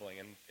is humbling,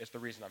 and it's the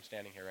reason I'm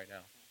standing here right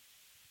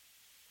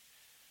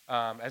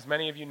now. As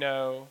many of you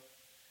know,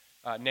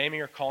 naming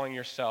or calling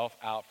yourself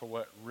out for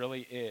what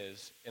really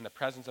is in the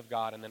presence of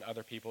God and then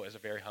other people is a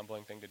very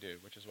humbling thing to do,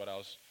 which is what I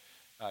was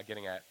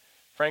getting at.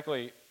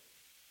 Frankly,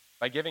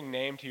 by giving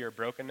name to your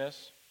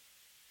brokenness,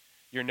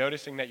 you're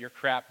noticing that your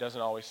crap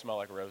doesn't always smell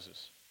like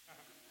roses.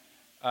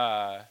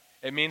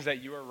 It means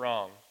that you are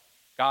wrong.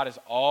 God is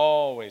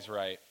always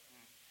right.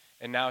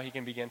 And now he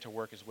can begin to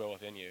work his will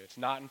within you. It's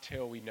not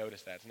until we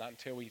notice that, it's not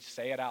until we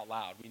say it out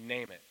loud, we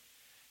name it,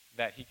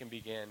 that he can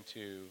begin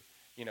to,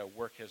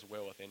 work his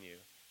will within you.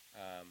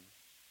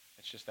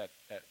 It's just that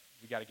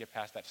we got to get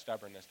past that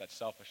stubbornness, that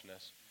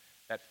selfishness,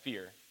 that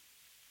fear.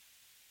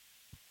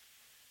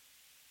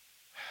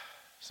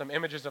 Some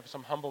images of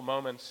some humble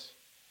moments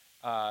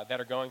that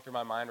are going through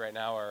my mind right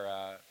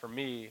now for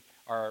me,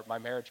 are my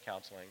marriage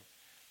counseling,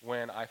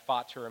 when I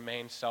fought to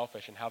remain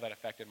selfish and how that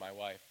affected my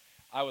wife.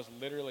 I was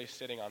literally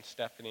sitting on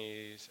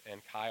Stephanie's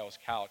and Kyle's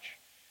couch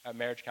at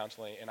marriage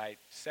counseling, and I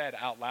said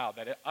out loud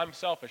that I'm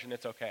selfish and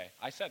it's okay.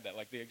 I said that,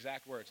 like the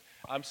exact words.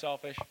 I'm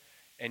selfish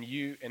and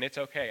it's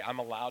okay. I'm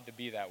allowed to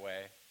be that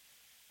way,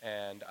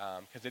 and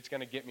because it's going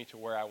to get me to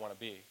where I want to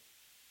be.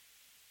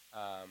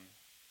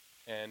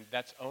 And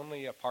that's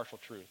only a partial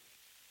truth,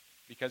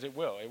 because it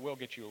will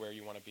get you where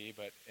you want to be,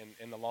 but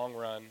in the long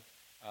run,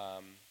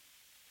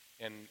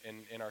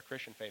 in our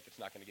Christian faith, it's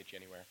not going to get you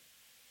anywhere.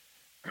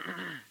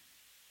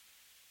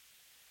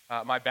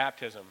 My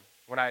baptism,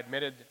 when I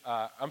admitted,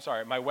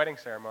 my wedding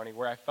ceremony,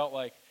 where I felt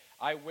like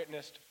I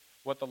witnessed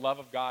what the love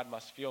of God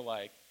must feel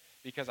like,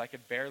 because I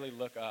could barely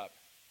look up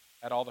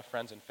at all the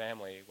friends and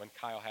family when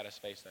Kyle had us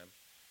face them.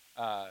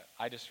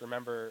 I just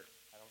remember,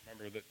 I don't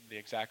remember the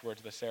exact words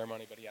of the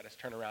ceremony, but he had us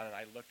turn around, and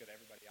I looked at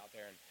everybody out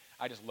there, and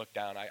I just looked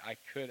down.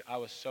 I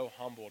was so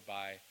humbled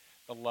by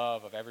the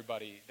love of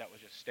everybody that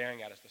was just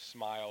staring at us, the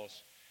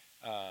smiles.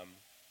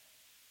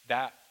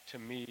 That, to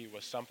me,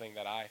 was something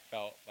that I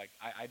felt like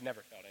I'd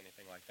never felt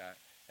anything like that.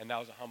 And that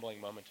was a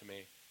humbling moment to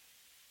me.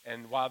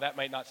 And while that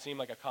might not seem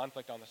like a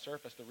conflict on the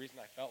surface, the reason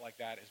I felt like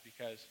that is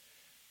because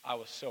I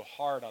was so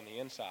hard on the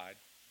inside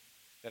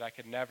that I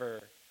could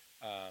never,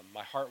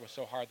 my heart was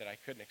so hard that I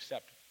couldn't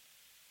accept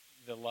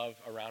the love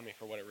around me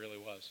for what it really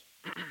was.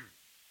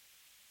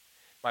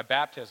 My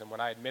baptism, when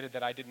I admitted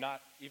that I did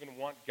not even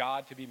want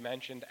God to be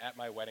mentioned at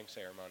my wedding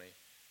ceremony.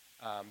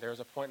 There was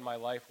a point in my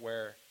life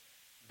where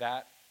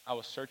I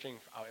was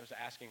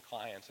asking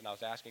clients, and I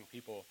was asking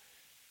people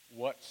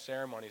what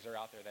ceremonies are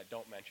out there that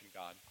don't mention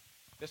God.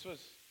 This was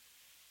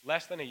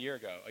less than a year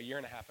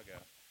and a half ago.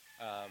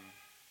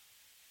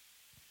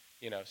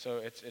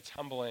 So it's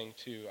humbling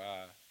to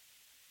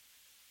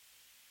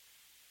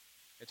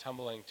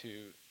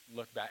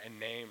look back and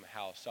name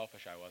how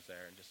selfish I was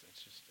there, and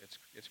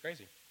it's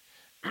crazy.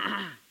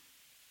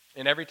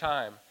 And every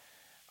time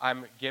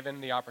I'm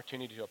given the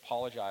opportunity to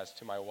apologize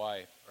to my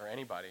wife or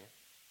anybody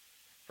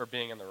for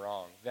being in the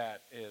wrong,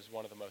 that is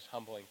one of the most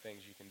humbling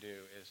things you can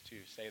do, is to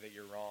say that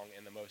you're wrong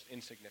in the most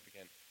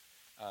insignificant,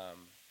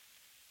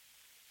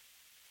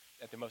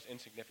 at the most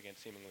insignificant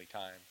seemingly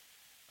time,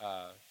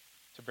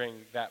 to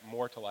bring that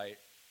more to light,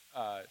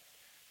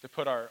 to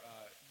put our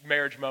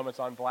marriage moments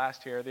on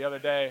blast here. The other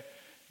day,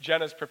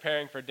 Jenna's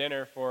preparing for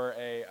dinner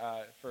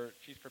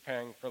she's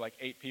preparing for like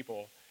 8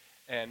 people,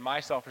 and my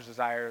selfish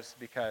desires,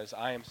 because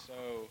I am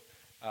so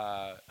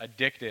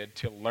addicted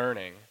to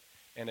learning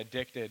and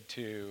addicted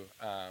to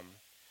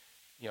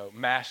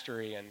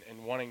mastery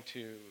and wanting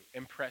to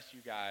impress you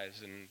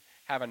guys and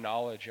have a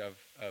knowledge of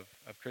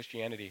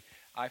Christianity.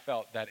 I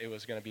felt that it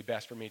was going to be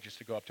best for me just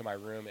to go up to my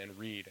room and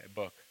read a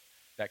book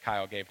that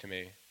Kyle gave to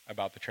me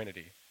about the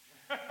Trinity.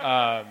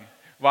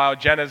 While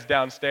Jenna's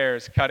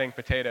downstairs cutting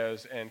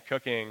potatoes and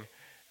cooking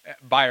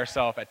by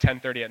herself at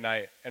 10:30 at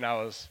night, and I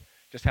was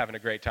just having a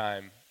great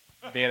time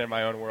being in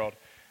my own world.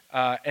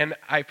 And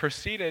I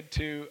proceeded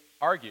to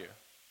argue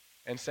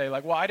and say,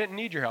 like, well, I didn't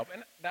need your help.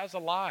 And that was a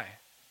lie.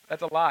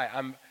 That's a lie.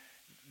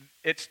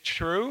 It's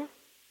true.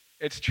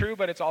 It's true,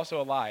 but it's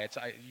also a lie.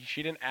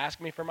 She didn't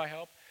ask me for my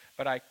help,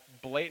 but I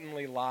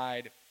blatantly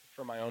lied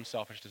for my own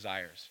selfish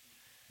desires.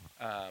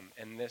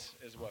 And this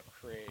is what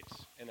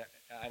creates, and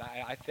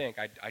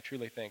I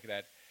truly think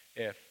that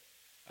if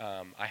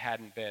I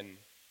hadn't been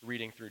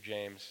reading through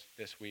James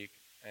this week,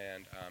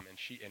 and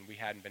we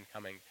hadn't been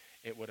coming,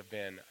 it would have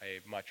been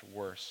a much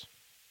worse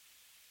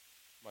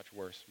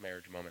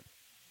marriage moment.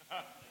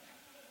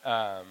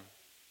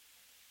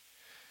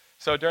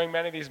 So during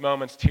many of these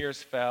moments,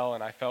 tears fell,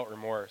 and I felt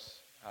remorse.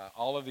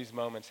 All of these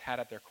moments had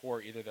at their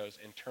core either those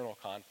internal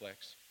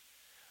conflicts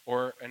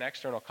or an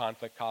external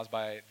conflict caused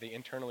by the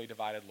internally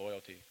divided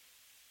loyalty.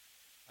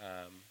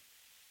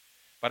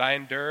 But I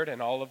endured,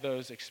 and all of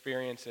those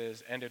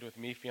experiences ended with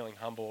me feeling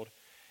humbled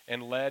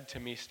and led to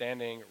me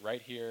standing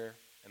right here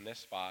in this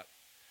spot.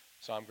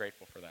 So I'm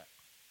grateful for that.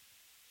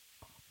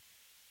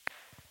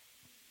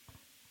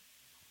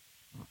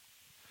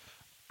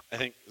 I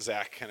think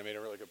Zach kind of made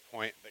a really good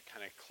point that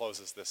kind of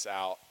closes this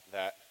out,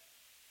 that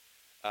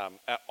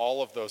at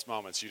all of those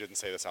moments, you didn't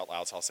say this out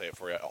loud, so I'll say it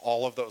for you. At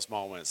all of those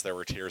moments, there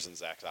were tears in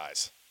Zach's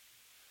eyes.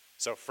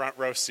 So front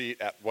row seat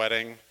at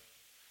wedding,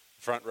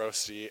 front row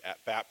seat at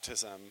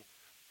baptism,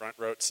 front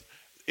row.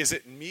 Is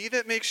it me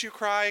that makes you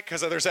cry?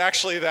 Because there's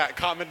actually that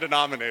common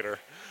denominator.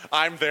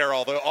 I'm there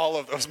all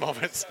of those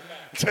moments.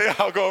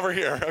 I'll go over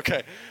here.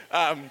 Okay.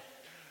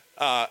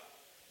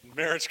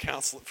 Marriage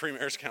counseling,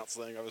 pre-marriage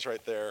counseling, I was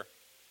right there.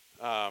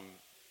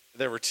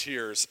 There were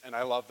tears, and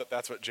I love that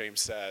that's what James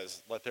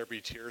says. Let there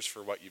be tears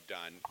for what you've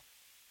done.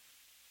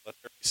 Let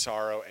there be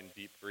sorrow and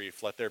deep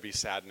grief. Let there be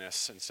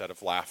sadness instead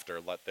of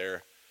laughter. Let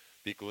there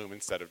be gloom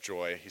instead of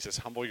joy. He says,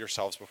 humble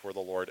yourselves before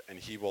the Lord, and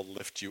he will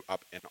lift you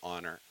up in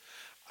honor.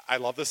 I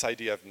love this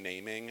idea of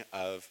naming,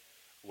 of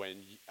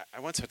I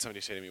once had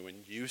somebody say to me,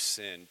 when you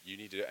sin, you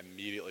need to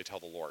immediately tell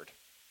the Lord.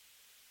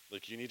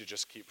 Like, you need to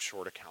just keep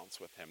short accounts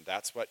with him.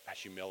 That's what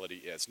humility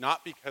is.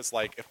 Not because,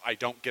 like, if I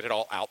don't get it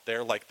all out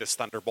there, like this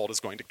thunderbolt is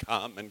going to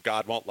come and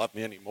God won't love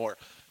me anymore.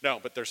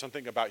 No, but there's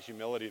something about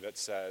humility that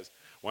says,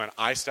 when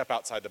I step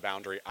outside the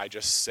boundary, I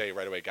just say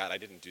right away, God, I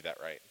didn't do that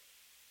right.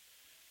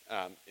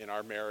 In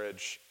our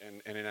marriage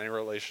and in any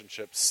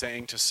relationship,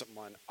 saying to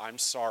someone, I'm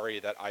sorry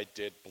that I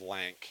did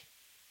blank.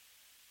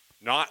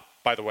 Not,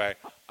 by the way,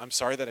 I'm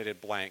sorry that I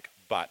did blank,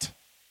 but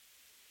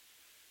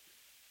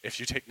if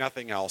you take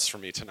nothing else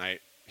from me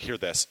tonight, hear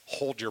this,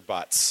 hold your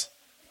butts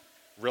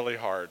really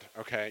hard,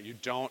 okay? You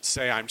don't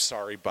say I'm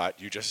sorry,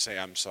 but you just say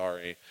I'm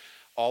sorry.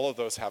 All of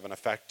those have an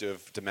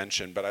effective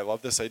dimension, but I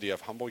love this idea of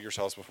humble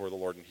yourselves before the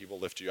Lord and he will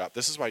lift you up.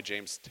 This is why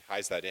James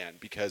ties that in,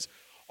 because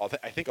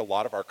I think a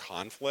lot of our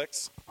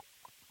conflicts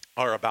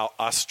are about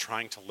us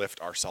trying to lift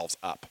ourselves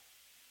up.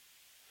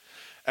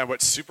 And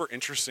what's super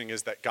interesting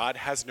is that God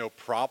has no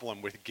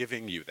problem with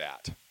giving you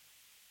that.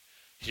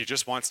 He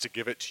just wants to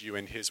give it to you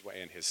in his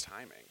way and his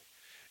timing.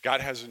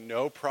 God has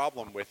no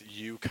problem with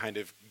you kind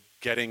of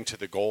getting to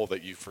the goal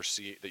that you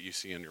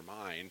see in your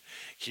mind.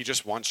 He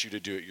just wants you to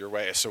do it your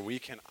way. So we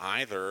can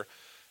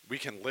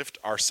lift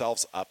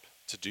ourselves up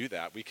to do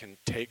that. We can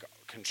take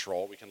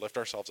control. We can lift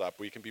ourselves up.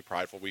 We can be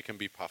prideful. We can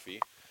be puffy.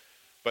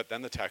 But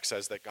then the text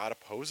says that God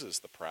opposes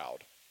the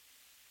proud.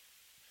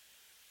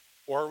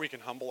 Or we can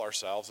humble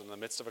ourselves in the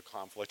midst of a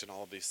conflict and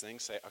all of these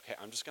things, say, okay,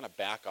 I'm just going to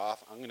back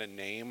off. I'm going to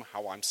name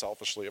how I'm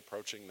selfishly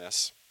approaching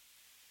this.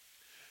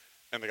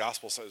 And the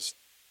gospel says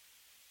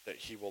that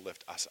he will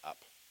lift us up.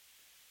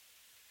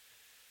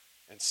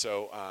 And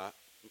so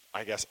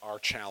I guess our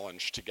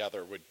challenge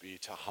together would be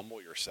to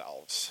humble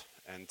yourselves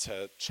and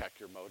to check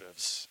your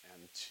motives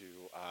and to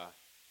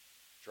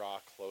draw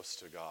close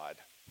to God.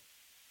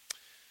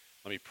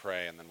 Let me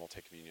pray and then we'll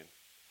take communion.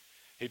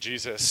 Hey,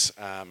 Jesus,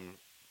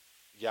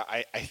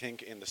 I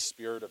think in the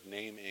spirit of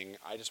naming,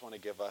 I just want to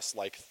give us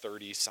like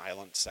 30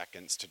 silent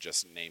seconds to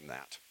just name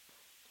that.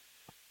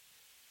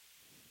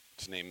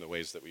 To name the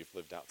ways that we've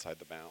lived outside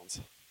the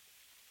bounds.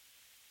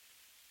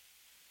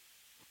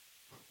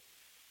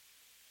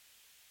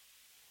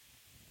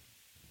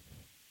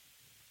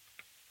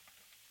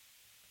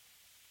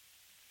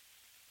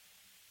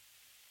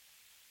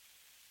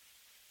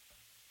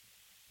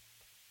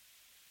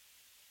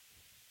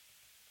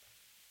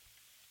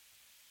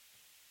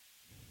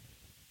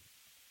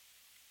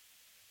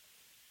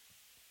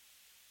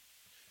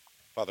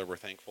 Father, we're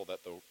thankful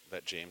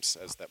that James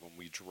says that when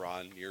we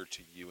draw near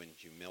to you in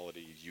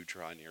humility, you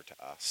draw near to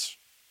us.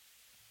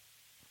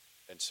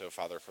 And so,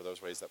 Father, for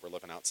those ways that we're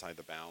living outside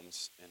the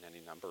bounds in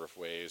any number of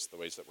ways, the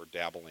ways that we're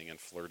dabbling and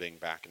flirting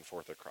back and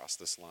forth across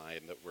this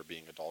line, that we're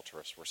being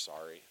adulterous, we're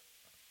sorry.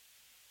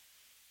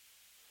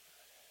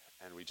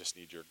 And we just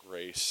need your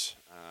grace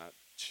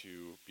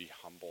to be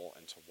humble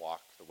and to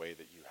walk the way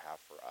that you have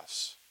for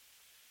us.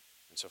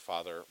 And so,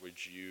 Father,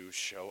 would you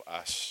show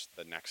us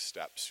the next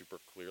step super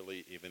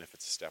clearly, even if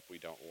it's a step we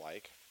don't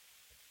like,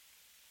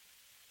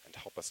 and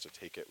help us to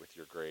take it with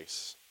your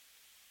grace.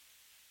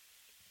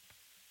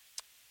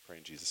 Pray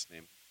in Jesus'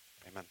 name.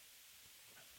 Amen.